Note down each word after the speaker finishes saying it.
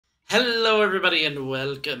Hello everybody and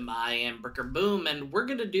welcome, I am Bricker Boom, and we're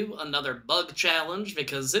gonna do another bug challenge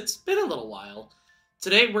because it's been a little while.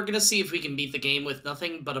 Today we're gonna see if we can beat the game with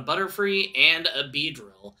nothing but a Butterfree and a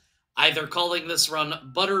Beedrill. Either calling this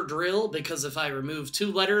run Butter Drill because if I remove two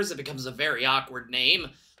letters it becomes a very awkward name,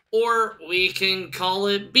 or we can call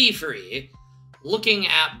it Beefree. Looking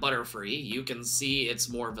at Butterfree, you can see it's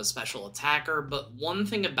more of a special attacker, but one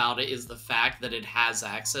thing about it is the fact that it has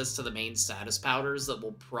access to the main status powders that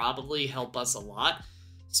will probably help us a lot,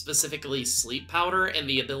 specifically Sleep Powder and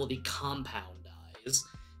the ability Compound Eyes.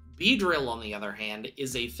 Beedrill, on the other hand,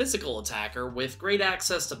 is a physical attacker with great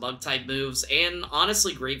access to bug-type moves and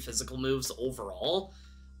honestly great physical moves overall.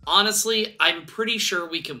 Honestly, I'm pretty sure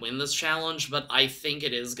we can win this challenge, but I think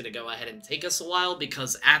it is going to go ahead and take us a while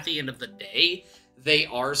because at the end of the day, they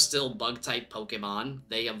are still bug-type Pokemon.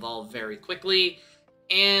 They evolve very quickly,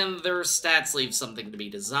 and their stats leave something to be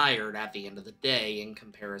desired at the end of the day in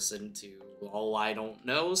comparison to, oh, I don't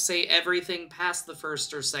know, say everything past the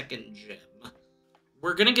first or second gym.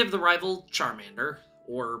 We're going to give the rival Charmander,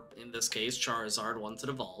 or in this case, Charizard once it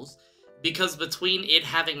evolves, because between it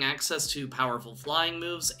having access to powerful flying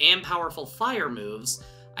moves and powerful fire moves,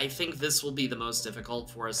 I think this will be the most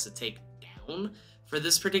difficult for us to take down. For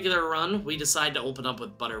this particular run, we decide to open up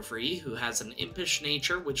with Butterfree, who has an impish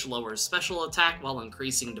nature which lowers special attack while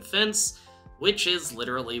increasing defense, which is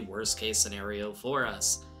literally worst case scenario for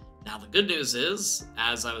us. Now the good news is,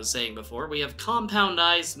 as I was saying before, we have Compound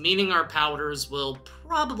Eyes, meaning our powders will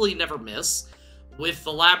probably never miss. With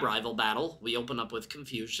the lab rival battle, we open up with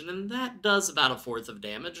Confusion, and that does about a fourth of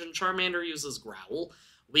damage, and Charmander uses Growl.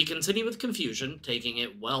 We continue with Confusion, taking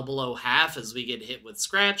it well below half as we get hit with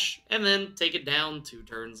Scratch, and then take it down 2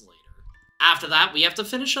 turns later. After that, we have to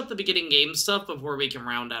finish up the beginning game stuff before we can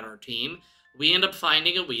round out our team. We end up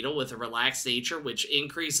finding a Weedle with a relaxed nature, which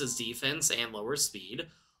increases defense and lowers speed.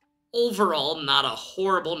 Overall, not a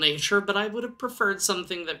horrible nature, but I would have preferred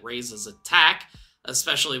something that raises attack,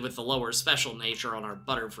 especially with the lower special nature on our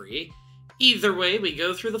Butterfree. Either way, we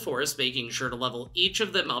go through the forest, making sure to level each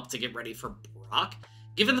of them up to get ready for Brock.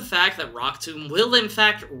 Given the fact that Rock Tomb will in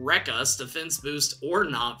fact wreck us, defense boost or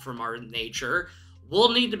not from our nature,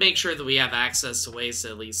 we'll need to make sure that we have access to ways to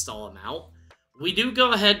at least stall him out. We do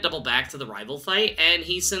go ahead, double back to the rival fight, and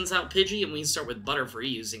he sends out Pidgey and we start with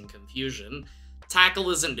Butterfree using Confusion.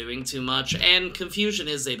 Tackle isn't doing too much, and Confusion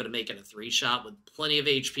is able to make it a 3-shot with plenty of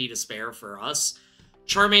HP to spare for us.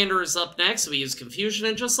 Charmander is up next, we use Confusion,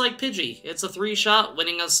 and just like Pidgey, it's a 3-shot,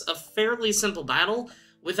 winning us a fairly simple battle,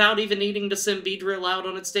 without even needing to send Beedrill out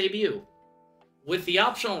on its debut. With the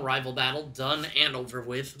optional rival battle done and over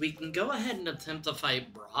with, we can go ahead and attempt to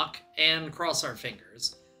fight Brock, and cross our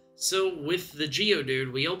fingers. So with the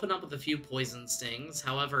Geodude, we open up with a few Poison Stings,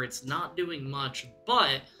 however it's not doing much,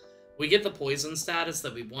 but we get the Poison status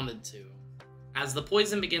that we wanted to. As the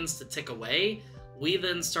Poison begins to tick away, we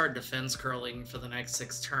then start defense curling for the next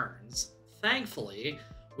 6 turns. Thankfully,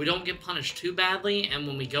 we don't get punished too badly, and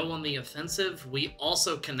when we go on the offensive, we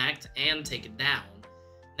also connect and take it down.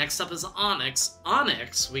 Next up is Onix.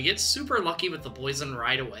 Onix, we get super lucky with the poison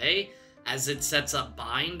right away, as it sets up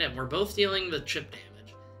Bind, and we're both dealing the chip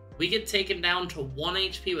damage. We get taken down to 1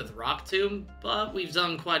 HP with Rock Tomb, but we've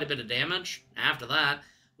done quite a bit of damage. After that,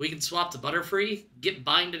 we can swap to Butterfree, get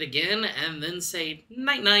Binded again, and then say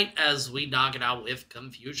night-night as we knock it out with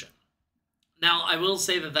Confusion. Now, I will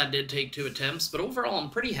say that that did take 2 attempts, but overall I'm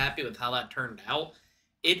pretty happy with how that turned out.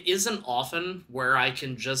 It isn't often where I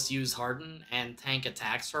can just use Harden and tank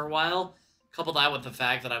attacks for a while. Couple that with the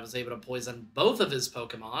fact that I was able to poison both of his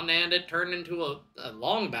Pokemon, and it turned into a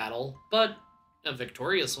long battle, but a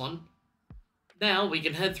victorious one. Now we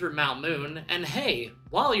can head through Mount Moon, and hey,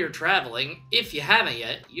 while you're traveling, if you haven't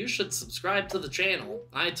yet, you should subscribe to the channel.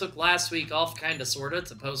 I took last week off kinda sorta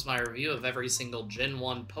to post my review of every single Gen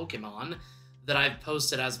 1 Pokemon that I've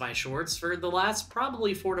posted as my shorts for the last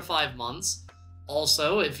probably 4 to 5 months.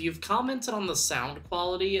 Also, if you've commented on the sound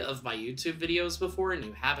quality of my YouTube videos before and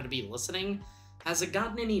you happen to be listening, has it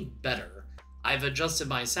gotten any better? I've adjusted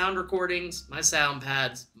my sound recordings, my sound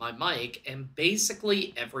pads, my mic, and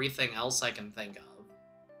basically everything else I can think of.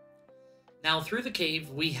 Now, through the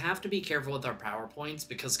cave, we have to be careful with our power points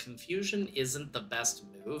because Confusion isn't the best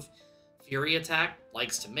move. Fury Attack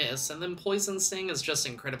likes to miss, and then Poison Sting is just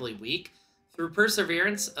incredibly weak. Through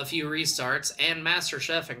Perseverance, a few restarts, and Master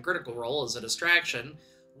Chef and Critical Role as a distraction,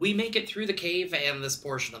 we make it through the cave and this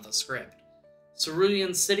portion of the script.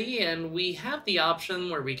 Cerulean City, and we have the option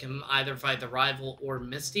where we can either fight the rival or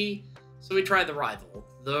Misty, so we try the rival.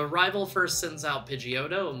 The rival first sends out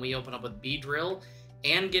Pidgeotto, and we open up with Beedrill,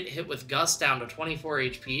 and get hit with Gust down to 24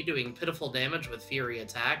 HP, doing pitiful damage with Fury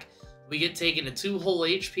Attack. We get taken to 2 whole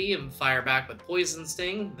HP and fire back with Poison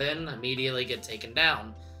Sting, then immediately get taken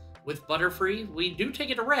down. With Butterfree, we do take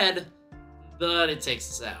it to red, but it takes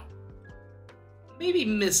us out. Maybe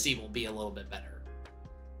Misty will be a little bit better.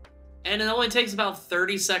 And it only takes about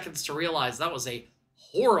 30 seconds to realize that was a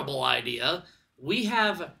horrible idea. We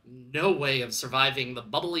have no way of surviving the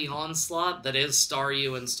bubbly onslaught that is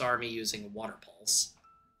Staryu and Starmie using Water Pulse.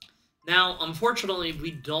 Now, unfortunately, we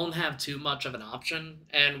don't have too much of an option,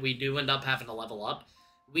 and we do end up having to level up.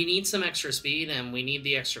 We need some extra speed, and we need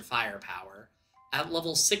the extra firepower. At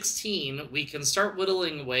level 16, we can start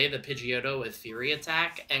whittling away the Pidgeotto with Fury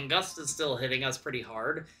Attack, and Gust is still hitting us pretty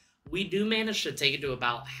hard. We do manage to take it to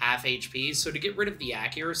about half HP, so to get rid of the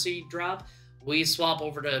accuracy drop, we swap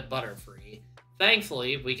over to Butterfree.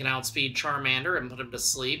 Thankfully, we can outspeed Charmander and put him to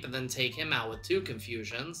sleep, and then take him out with 2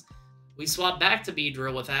 confusions. We swap back to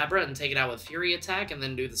Beedrill with Abra and take it out with Fury Attack, and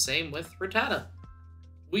then do the same with Rattata.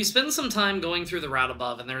 We spend some time going through the route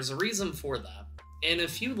above, and there's a reason for that. In a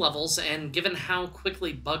few levels, and given how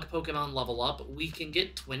quickly bug Pokemon level up, we can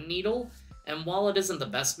get Twin Needle, and while it isn't the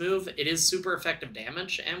best move, it is super effective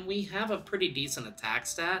damage, and we have a pretty decent attack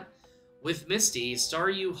stat. With Misty,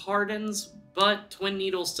 Staryu hardens, but Twin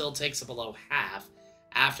Needle still takes it below half.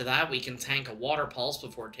 After that, we can tank a Water Pulse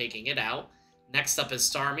before taking it out. Next up is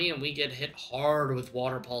Starmie, and we get hit hard with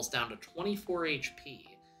Water Pulse down to 24 HP.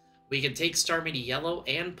 We can take Starmie to yellow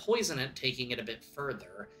and poison it, taking it a bit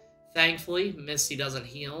further. Thankfully, Misty doesn't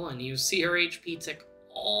heal, and you see her HP tick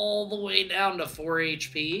all the way down to 4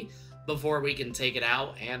 HP before we can take it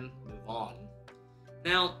out and move on.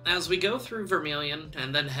 Now, as we go through Vermilion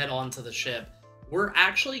and then head on to the ship, we're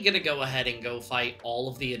actually going to go ahead and go fight all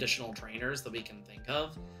of the additional trainers that we can think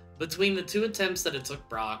of. Between the 2 attempts that it took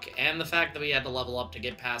Brock, and the fact that we had to level up to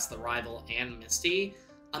get past the rival and Misty,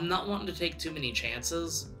 I'm not wanting to take too many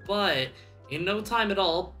chances, but in no time at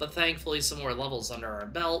all, but thankfully some more levels under our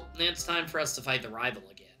belt, it's time for us to fight the rival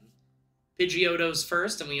again. Pidgeotto's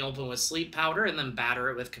first, and we open with Sleep Powder, and then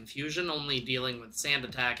batter it with Confusion, only dealing with Sand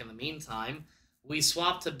Attack in the meantime. We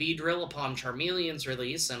swap to Beedrill upon Charmeleon's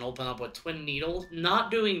release, and open up with Twin Needle,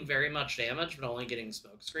 not doing very much damage, but only getting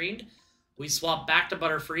Smokescreened. We swap back to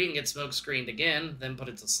Butterfree and get Smokescreened again, then put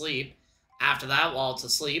it to sleep. After that, while it's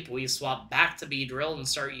asleep, we swap back to Beedrill and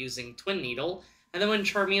start using Twin Needle, and then when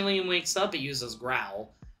Charmeleon wakes up, it uses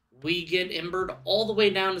Growl. We get Embered all the way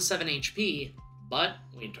down to 7 HP, but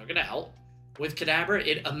we took it out. With Kadabra,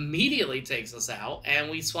 it immediately takes us out, and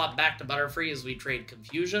we swap back to Butterfree as we trade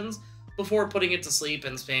Confusions, before putting it to sleep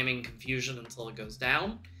and spamming Confusion until it goes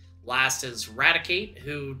down. Last is Raticate,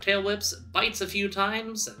 who Tail Whips, bites a few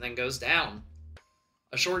times, and then goes down.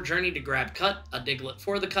 A short journey to grab Cut, a Diglett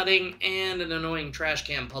for the cutting, and an annoying trash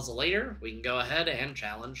can puzzle later, we can go ahead and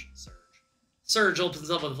challenge Surge. Surge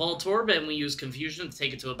opens up with Voltorb, and we use Confusion to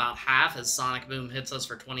take it to about half as Sonic Boom hits us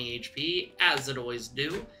for 20 HP, as it always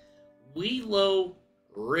do. We low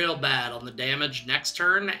real bad on the damage next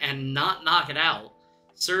turn and not knock it out.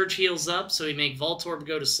 Surge heals up, so we make Voltorb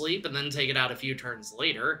go to sleep and then take it out a few turns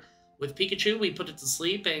later. With Pikachu, we put it to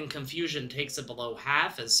sleep, and Confusion takes it below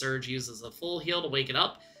half as Surge uses a full heal to wake it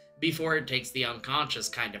up before it takes the unconscious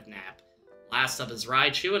kind of nap. Last up is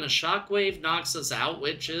Raichu, and a Shockwave knocks us out,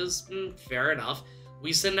 which is fair enough.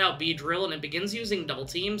 We send out Beedrill, and it begins using Double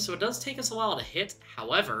Team, so it does take us a while to hit.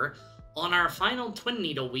 However, on our final Twin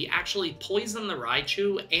Needle, we actually poison the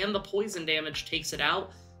Raichu, and the poison damage takes it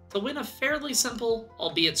out to win a fairly simple,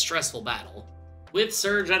 albeit stressful battle. With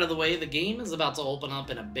Surge out of the way, the game is about to open up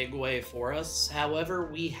in a big way for us.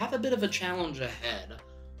 However, we have a bit of a challenge ahead.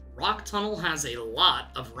 Rock Tunnel has a lot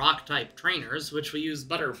of Rock-type trainers, which we use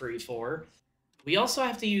Butterfree for. We also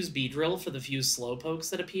have to use Beedrill for the few Slowpokes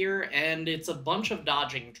that appear, and it's a bunch of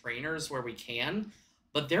dodging trainers where we can,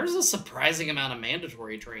 but there's a surprising amount of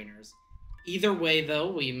mandatory trainers. Either way,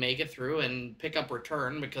 though, we make it through and pick up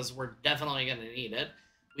Return because we're definitely going to need it.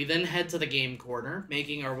 We then head to the game corner,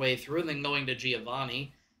 making our way through and then going to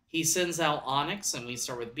Giovanni. He sends out Onyx, and we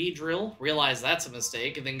start with Beedrill, realize that's a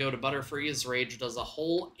mistake, and then go to Butterfree as Rage does a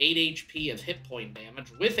whole 8 HP of hit point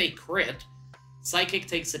damage with a crit. Psychic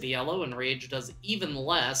takes it to yellow, and Rage does even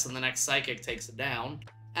less, and the next Psychic takes it down.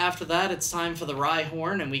 After that, it's time for the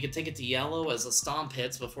Rhyhorn, and we can take it to yellow as a Stomp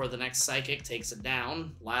hits before the next Psychic takes it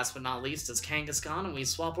down. Last but not least is Kangaskhan, and we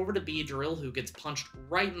swap over to Beedrill, who gets punched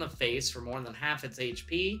right in the face for more than half its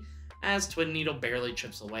HP, as Twin Needle barely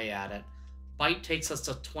chips away at it. Bite takes us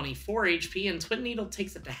to 24 HP, and Twin Needle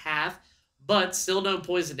takes it to half, but still no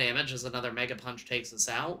poison damage as another Mega Punch takes us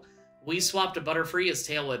out. We swap to Butterfree as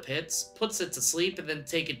Tail Whip hits, puts it to sleep, and then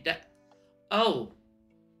take it down. Oh,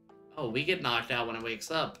 we get knocked out when it wakes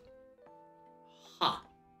up. Huh.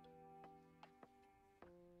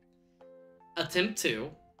 Attempt 2,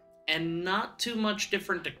 and not too much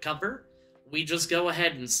different to cover. We just go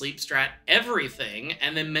ahead and sleep strat everything,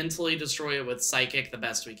 and then mentally destroy it with Psychic the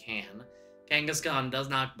best we can. Kangaskhan does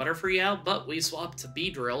knock Butterfree out, but we swap to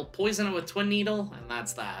Beedrill, poison it with Twin Needle, and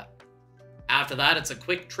that's that. After that, it's a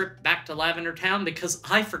quick trip back to Lavender Town because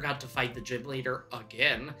I forgot to fight the gym leader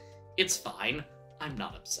again. It's fine. I'm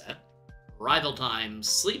not upset. Rival time.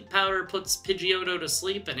 Sleep Powder puts Pidgeotto to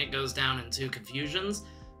sleep, and it goes down in 2 confusions.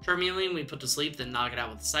 Charmeleon we put to sleep, then knock it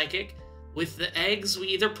out with Psychic. With the eggs, we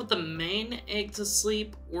either put the main egg to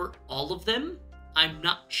sleep or all of them. I'm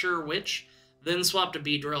not sure which. Then swap to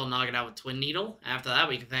Beedrill and knock it out with Twin Needle. After that,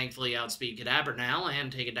 we can thankfully outspeed Kadabra now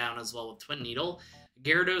and take it down as well with Twin Needle.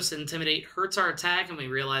 Gyarados Intimidate hurts our attack, and we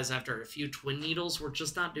realize after a few Twin Needles, we're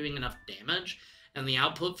just not doing enough damage, and the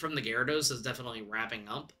output from the Gyarados is definitely wrapping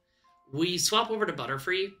up. We swap over to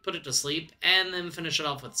Butterfree, put it to sleep, and then finish it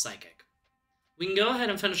off with Psychic. We can go ahead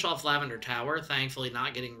and finish off Lavender Tower, thankfully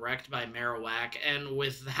not getting wrecked by Marowak, and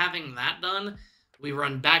with having that done, we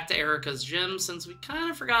run back to Erica's gym, since we kind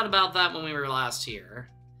of forgot about that when we were last here.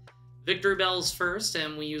 Victory Bell's first,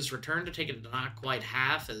 and we use Return to take it to not quite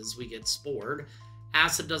half as we get Spored.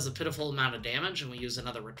 Acid does a pitiful amount of damage, and we use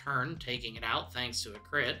another Return, taking it out thanks to a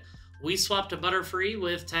crit. We swap to Butterfree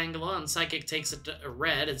with Tangela, and Psychic takes it to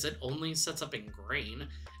Red as it only sets up Ingrain.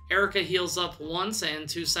 Erica heals up once, and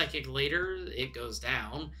 2 Psychic later, it goes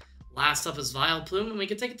down. Last up is Vileplume, and we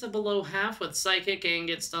can take it to below half with Psychic and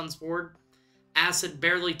get Stun Spored. Acid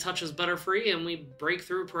barely touches Butterfree, and we break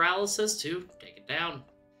through Paralysis to take it down.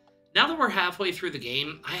 Now that we're halfway through the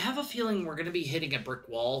game, I have a feeling we're going to be hitting a brick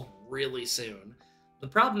wall really soon. The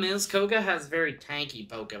problem is, Koga has very tanky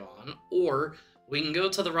Pokemon, or we can go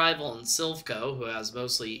to the rival in Silphco, who has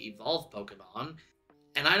mostly evolved Pokemon,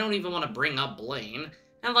 and I don't even want to bring up Blaine.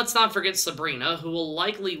 And let's not forget Sabrina, who will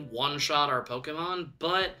likely one-shot our Pokemon,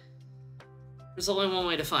 but there's only one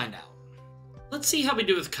way to find out. Let's see how we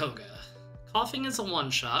do with Koga. Coughing is a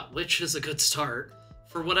one-shot, which is a good start.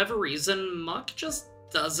 For whatever reason, Muck just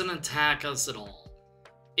doesn't attack us at all.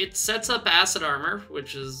 It sets up Acid Armor,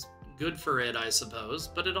 which is good for it, I suppose,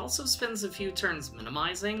 but it also spends a few turns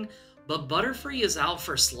minimizing, but Butterfree is out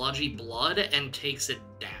for Sludgy Blood and takes it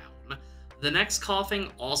down. The next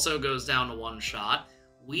Coughing also goes down to one shot.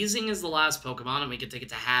 Wheezing is the last Pokemon, and we can take it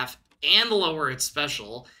to half and lower its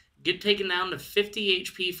special, get taken down to 50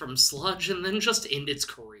 HP from Sludge, and then just end its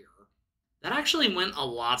career. That actually went a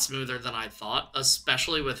lot smoother than I thought,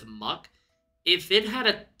 especially with Muck. If it had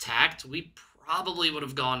attacked, we probably would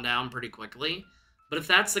have gone down pretty quickly. But if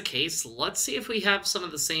that's the case, let's see if we have some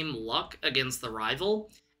of the same luck against the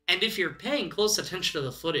rival. And if you're paying close attention to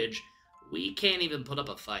the footage, we can't even put up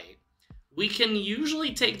a fight. We can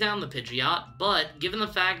usually take down the Pidgeot, but given the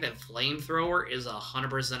fact that Flamethrower is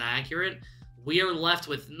 100% accurate, we are left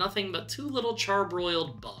with nothing but 2 little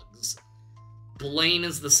charbroiled bugs. Blaine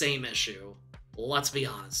is the same issue. Let's be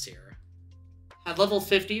honest here. At level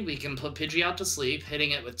 50, we can put Pidgeot to sleep,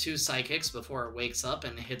 hitting it with 2 Psychics before it wakes up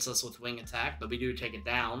and hits us with Wing Attack, but we do take it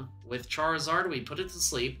down. With Charizard, we put it to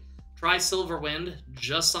sleep, try Silver Wind,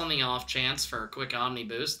 just on the off chance for a quick Omni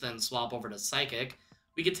Boost, then swap over to Psychic.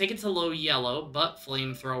 We could take it to low yellow, but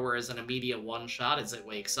Flamethrower is an immediate one-shot as it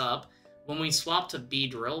wakes up. When we swap to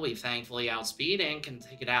Beedrill, we thankfully outspeed and can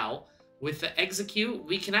take it out. With the Execute,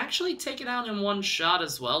 we can actually take it out in one shot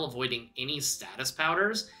as well, avoiding any status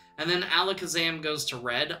powders. And then Alakazam goes to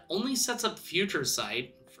red, only sets up Future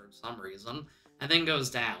Sight, for some reason, and then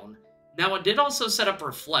goes down. Now, it did also set up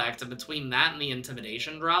Reflect, and between that and the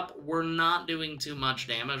Intimidation drop, we're not doing too much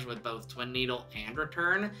damage with both Twin Needle and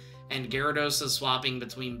Return, and Gyarados is swapping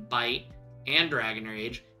between Bite and Dragon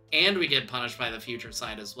Rage, and we get punished by the Future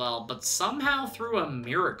Sight as well, but somehow, through a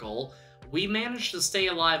miracle, we managed to stay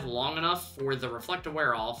alive long enough for the Reflect to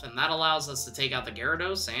wear off, and that allows us to take out the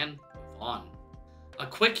Gyarados and move on. A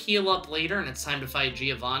quick heal up later, and it's time to fight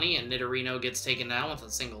Giovanni, and Nidorino gets taken down with a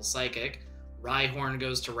single Psychic. Rhyhorn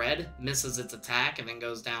goes to red, misses its attack, and then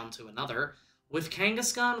goes down to another. With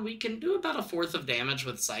Kangaskhan, we can do about 1/4 of damage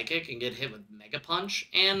with Psychic and get hit with Mega Punch,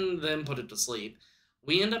 and then put it to sleep.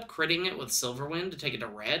 We end up critting it with Silver Wind to take it to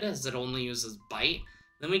red, as it only uses Bite.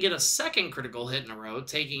 Then we get a second critical hit in a row,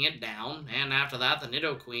 taking it down, and after that, the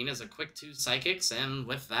Nidoqueen is a quick 2 Psychics, and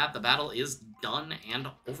with that, the battle is done and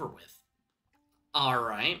over with.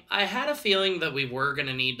 Alright, I had a feeling that we were going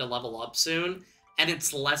to need to level up soon, and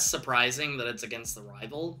it's less surprising that it's against the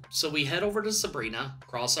rival, so we head over to Sabrina,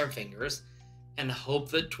 cross our fingers, and hope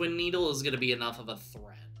that Twin Needle is going to be enough of a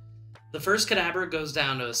threat. The first Kadabra goes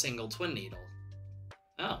down to a single Twin Needle.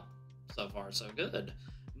 Oh, so far so good.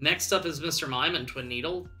 Next up is Mr. Mime, and Twin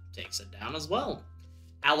Needle takes it down as well.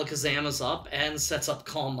 Alakazam is up and sets up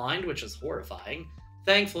Calm Mind, which is horrifying.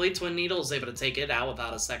 Thankfully, Twin Needle is able to take it out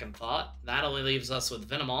without a second thought. That only leaves us with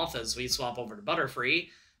Venomoth as we swap over to Butterfree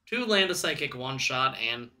to land a Psychic one-shot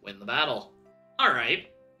and win the battle. Alright,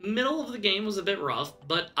 middle of the game was a bit rough,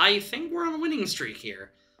 but I think we're on a winning streak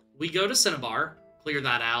here. We go to Cinnabar, clear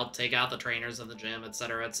that out, take out the trainers of the gym,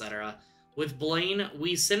 etc, etc. With Blaine,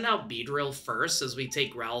 we send out Beedrill first as we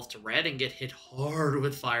take Ralph to red and get hit hard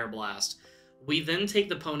with Fire Blast. We then take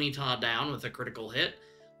the Ponyta down with a critical hit.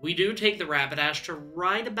 We do take the Rapidash to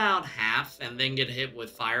right about half and then get hit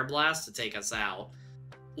with Fire Blast to take us out.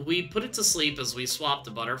 We put it to sleep as we swap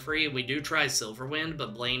to Butterfree. We do try Silverwind,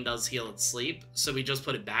 but Blaine does heal its sleep, so we just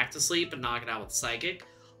put it back to sleep and knock it out with Psychic.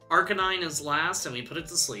 Arcanine is last, and we put it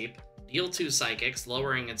to sleep, deal 2 Psychics,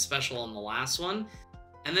 lowering its special on the last one,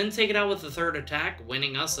 and then take it out with the third attack,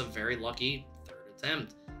 winning us a very lucky third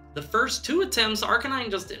attempt. The first 2 attempts,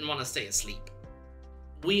 Arcanine just didn't want to stay asleep.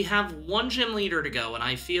 We have 1 gym leader to go, and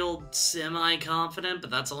I feel semi-confident, but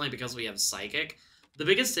that's only because we have Psychic. The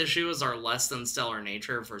biggest issue is our less than stellar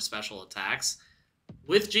nature for special attacks.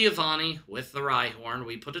 With Giovanni, with the Rhyhorn,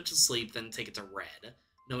 we put it to sleep, then take it to red.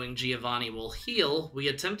 Knowing Giovanni will heal, we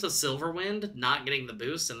attempt a Silverwind, not getting the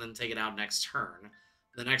boost, and then take it out next turn.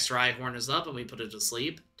 The next Rhyhorn is up, and we put it to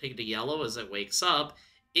sleep. Take it to yellow as it wakes up.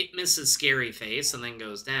 It misses Scary Face, and then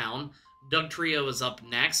goes down. Dugtrio is up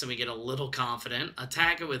next, and we get a little confident.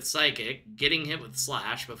 Attack it with Psychic, getting hit with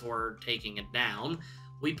Slash before taking it down.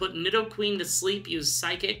 We put Nidoqueen to sleep, use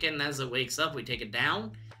Psychic, and as it wakes up, we take it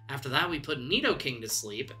down. After that, we put Nidoking to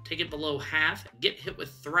sleep, take it below half, get hit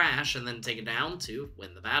with Thrash, and then take it down to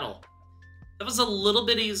win the battle. That was a little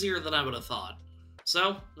bit easier than I would have thought.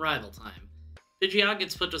 So, rival time. Pidgeot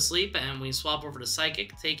gets put to sleep, and we swap over to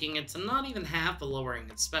Psychic, taking it to not even half, but lowering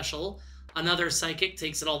its special. Another Psychic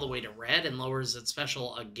takes it all the way to red and lowers its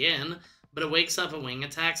special again, but it wakes up and wing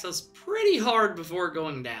attacks us pretty hard before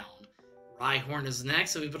going down. Rhyhorn is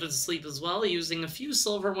next, so we put it to sleep as well, using a few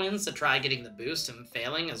Silver Winds to try getting the boost and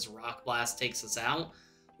failing as Rock Blast takes us out.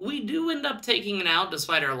 We do end up taking it out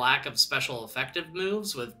despite our lack of special effective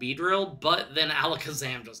moves with Beedrill, but then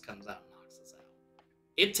Alakazam just comes out and knocks us out.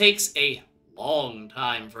 It takes a long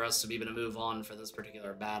time for us to be able to move on for this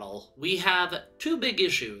particular battle. We have 2 big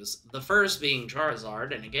issues, the first being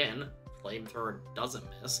Charizard, and again, Flamethrower doesn't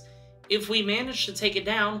miss. If we manage to take it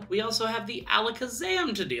down, we also have the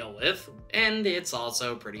Alakazam to deal with, and it's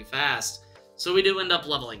also pretty fast, so we do end up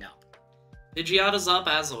leveling up. Pidgeot is up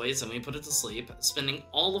as always, and we put it to sleep, spending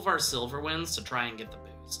all of our Silver Winds to try and get the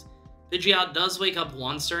boost. Pidgeot does wake up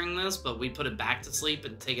once during this, but we put it back to sleep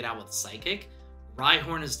and take it out with Psychic.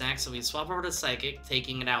 Rhyhorn is next, so we swap over to Psychic,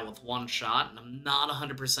 taking it out with 1 shot, and I'm not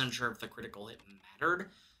 100% sure if the critical hit mattered.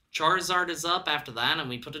 Charizard is up after that, and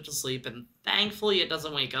we put it to sleep, and thankfully it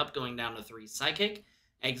doesn't wake up, going down to 3 Psychic.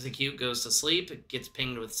 Execute goes to sleep, it gets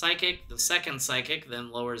pinged with Psychic. The second Psychic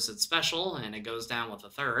then lowers its special, and it goes down with a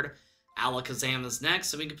third. Alakazam is next,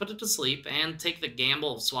 so we can put it to sleep, and take the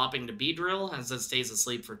gamble of swapping to Beedrill as it stays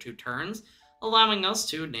asleep for 2 turns, allowing us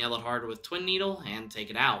to nail it hard with Twin Needle and take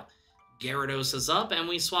it out. Gyarados is up, and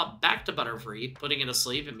we swap back to Butterfree, putting it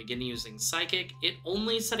asleep and begin using Psychic, it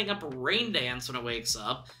only setting up Rain Dance when it wakes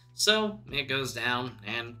up, so it goes down,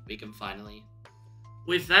 and we can finally...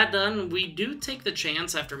 With that done, we do take the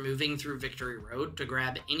chance after moving through Victory Road to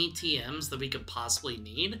grab any TMs that we could possibly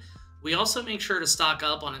need. We also make sure to stock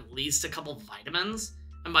up on at least a couple vitamins,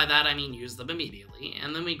 and by that I mean use them immediately,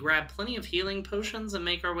 and then we grab plenty of healing potions and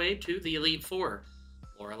make our way to the Elite Four.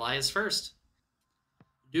 Lorelei is first.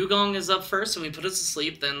 Dugong is up first, and we put it to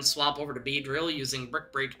sleep, then swap over to Beedrill using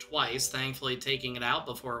Brick Break twice, thankfully taking it out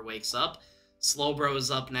before it wakes up. Slowbro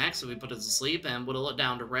is up next, and we put it to sleep and whittle it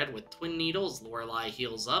down to red with Twin Needles. Lorelei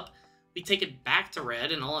heals up. We take it back to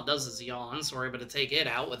red, and all it does is yawn, so we're able to take it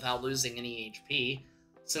out without losing any HP.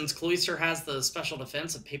 Since Cloyster has the special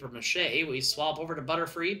defense of Paper Mache, we swap over to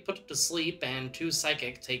Butterfree, put it to sleep, and 2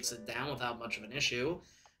 Psychic takes it down without much of an issue.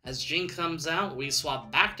 As Jink comes out, we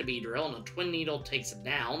swap back to Beedrill, and a Twin Needle takes it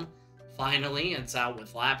down. Finally, it's out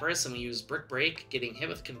with Lapras, and we use Brick Break, getting hit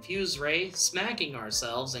with Confuse Ray, smacking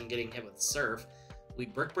ourselves, and getting hit with Surf. We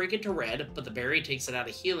Brick Break it to red, but the berry takes it out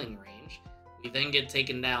of healing range. We then get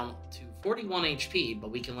taken down to 41 HP,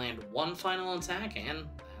 but we can land 1 final attack, and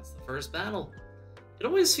that's the first battle. It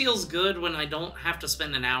always feels good when I don't have to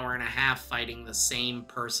spend an hour and a half fighting the same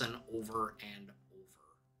person over and over.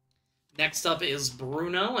 Next up is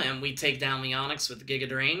Bruno, and we take down the Onix with Giga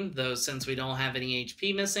Drain, though since we don't have any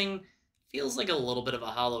HP missing, feels like a little bit of a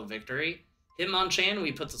hollow victory. Hitmonchan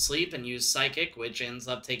we put to sleep and use Psychic, which ends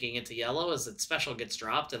up taking it to yellow as its special gets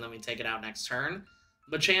dropped, and then we take it out next turn.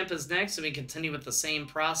 Machamp is next, and we continue with the same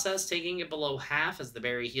process, taking it below half as the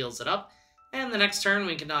berry heals it up, and the next turn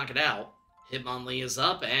we can knock it out. Hitmonlee is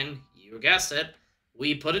up, and you guessed it,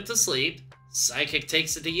 we put it to sleep, Psychic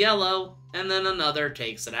takes it to yellow, and then another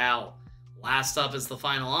takes it out. Last up is the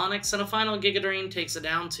final Onix, and a final Giga Drain takes it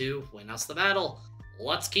down to win us the battle.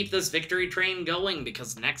 Let's keep this victory train going,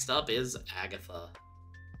 because next up is Agatha.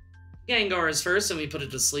 Gengar is first, and we put it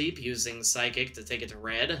to sleep using Psychic to take it to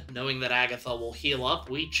red. Knowing that Agatha will heal up,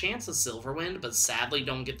 we chance a Silver Wind, but sadly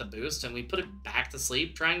don't get the boost, and we put it back to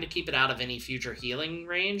sleep, trying to keep it out of any future healing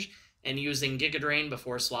range, and using Giga Drain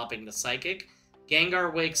before swapping to Psychic.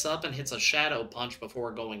 Gengar wakes up and hits a Shadow Punch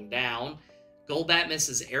before going down. Golbat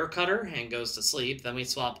misses Air Cutter and goes to sleep, then we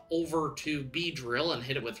swap over to Beedrill and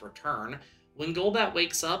hit it with Return. When Golbat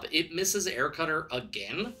wakes up, it misses Air Cutter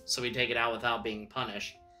again, so we take it out without being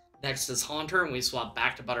punished. Next is Haunter, and we swap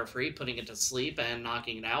back to Butterfree, putting it to sleep and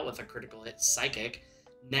knocking it out with a critical hit Psychic.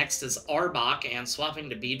 Next is Arbok, and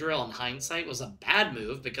swapping to Beedrill in hindsight was a bad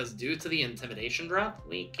move because due to the Intimidation drop,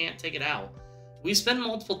 we can't take it out. We spend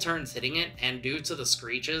multiple turns hitting it, and due to the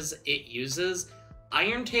screeches it uses,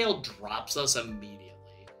 Iron Tail drops us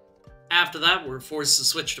immediately. After that, we're forced to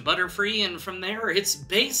switch to Butterfree, and from there, it's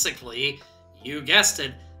basically, you guessed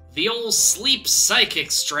it, the old Sleep Psychic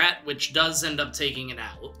strat, which does end up taking it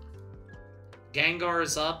out. Gengar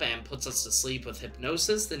is up and puts us to sleep with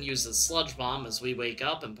Hypnosis, then uses Sludge Bomb as we wake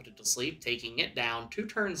up and put it to sleep, taking it down 2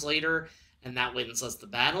 turns later, and that wins us the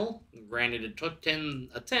battle. Granted, it took 10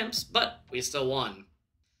 attempts, but we still won.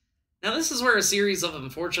 Now this is where a series of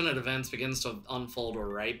unfortunate events begins to unfold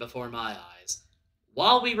right before my eyes.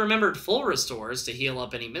 While we remembered full restores to heal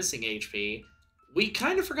up any missing HP, we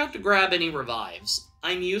kind of forgot to grab any revives.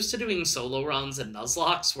 I'm used to doing solo runs and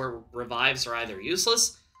Nuzlockes where revives are either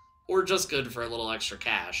useless or just good for a little extra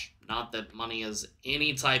cash. Not that money is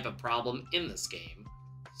any type of problem in this game.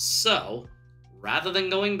 So, rather than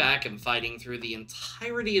going back and fighting through the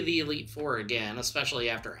entirety of the Elite Four again, especially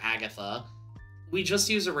after Agatha, we just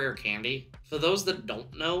use a rare candy. For those that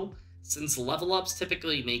don't know, since level ups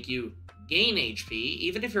typically make you gain HP,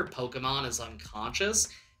 even if your Pokemon is unconscious,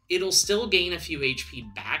 it'll still gain a few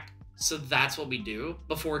HP back, so that's what we do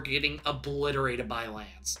before getting obliterated by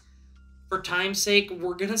Lance. For time's sake,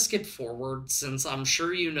 we're gonna skip forward, since I'm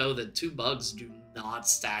sure you know that 2 bugs do not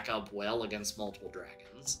stack up well against multiple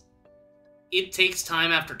dragons. It takes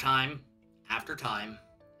time after time,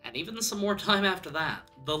 and even some more time after that.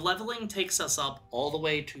 The leveling takes us up all the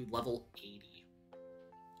way to level 80.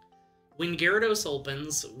 When Gyarados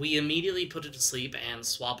opens, we immediately put it to sleep and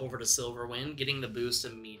swap over to Silverwind, getting the boost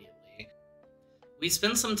immediately. We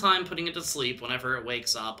spend some time putting it to sleep whenever it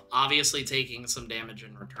wakes up, obviously taking some damage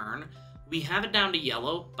in return. We have it down to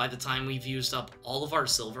yellow by the time we've used up all of our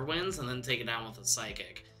Silverwinds and then take it down with a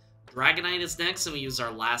Psychic. Dragonite is next, and we use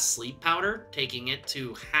our last Sleep Powder, taking it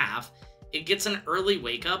to half. It gets an early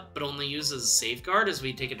wake up, but only uses Safeguard as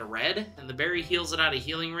we take it to red, and the berry heals it out of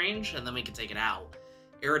healing range, and then we can take it out.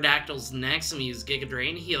 Aerodactyl's next, and we use Giga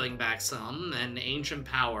Drain, healing back some, and Ancient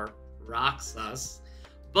Power rocks us.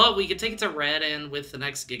 But we can take it to red, and with the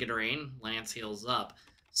next Giga Drain, Lance heals up.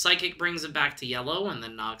 Psychic brings it back to yellow, and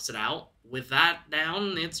then knocks it out. With that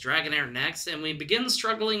down, it's Dragonair next, and we begin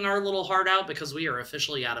struggling our little heart out because we are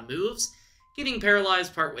officially out of moves, getting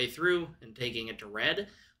paralyzed partway through, and taking it to red.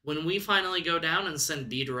 When we finally go down and send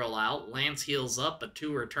Beedrill out, Lance heals up, but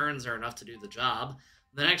 2 returns are enough to do the job.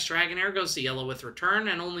 The next Dragonair goes to yellow with return,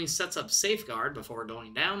 and only sets up Safeguard before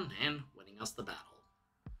going down and winning us the battle.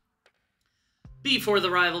 Before the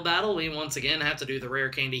rival battle, we once again have to do the rare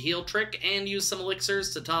candy heal trick and use some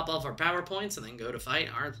elixirs to top off our power points and then go to fight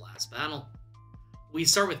our last battle. We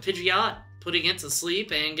start with Pidgeot, putting it to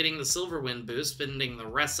sleep and getting the Silverwind boost, spending the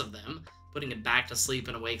rest of them, putting it back to sleep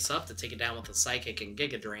and it wakes up to take it down with a Psychic and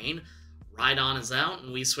Giga Drain. Rhydon is out,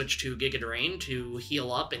 and we switch to Giga Drain to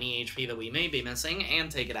heal up any HP that we may be missing and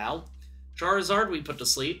take it out. Charizard we put to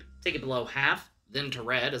sleep, take it below half, then to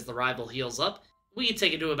red as the rival heals up. We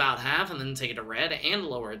take it to about half and then take it to red and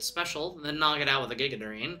lower its special, then knock it out with a Giga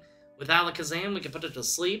Drain. With Alakazam, we can put it to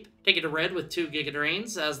sleep, take it to red with 2 Giga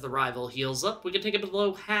Drains as the rival heals up. We can take it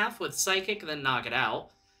below half with Psychic, then knock it out.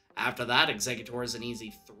 After that, Exeggutor is an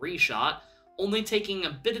easy 3-shot, only taking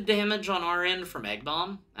a bit of damage on our end from Egg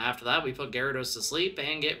Bomb. After that, we put Gyarados to sleep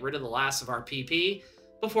and get rid of the last of our PP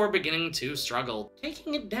before beginning to struggle,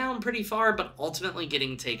 taking it down pretty far but ultimately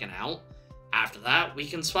getting taken out. After that, we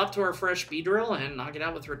can swap to our fresh Beedrill and knock it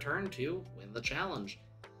out with return to win the challenge.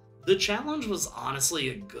 The challenge was honestly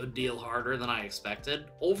a good deal harder than I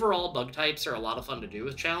expected. Overall, bug types are a lot of fun to do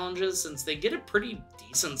with challenges since they get a pretty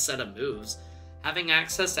decent set of moves. Having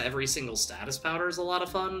access to every single status powder is a lot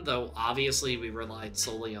of fun, though obviously we relied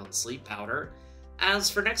solely on sleep powder. As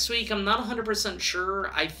for next week, I'm not 100%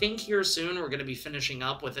 sure. I think here soon we're going to be finishing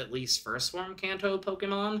up with at least First Form Kanto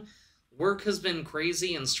Pokemon. Work has been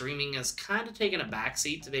crazy and streaming has kind of taken a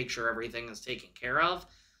backseat to make sure everything is taken care of.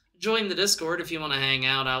 Join the Discord if you want to hang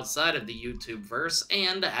out outside of the YouTube verse,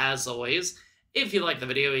 and as always, if you like the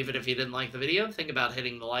video, even if you didn't like the video, think about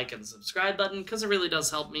hitting the like and subscribe button, because it really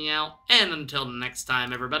does help me out. And until next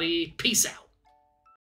time, everybody, peace out.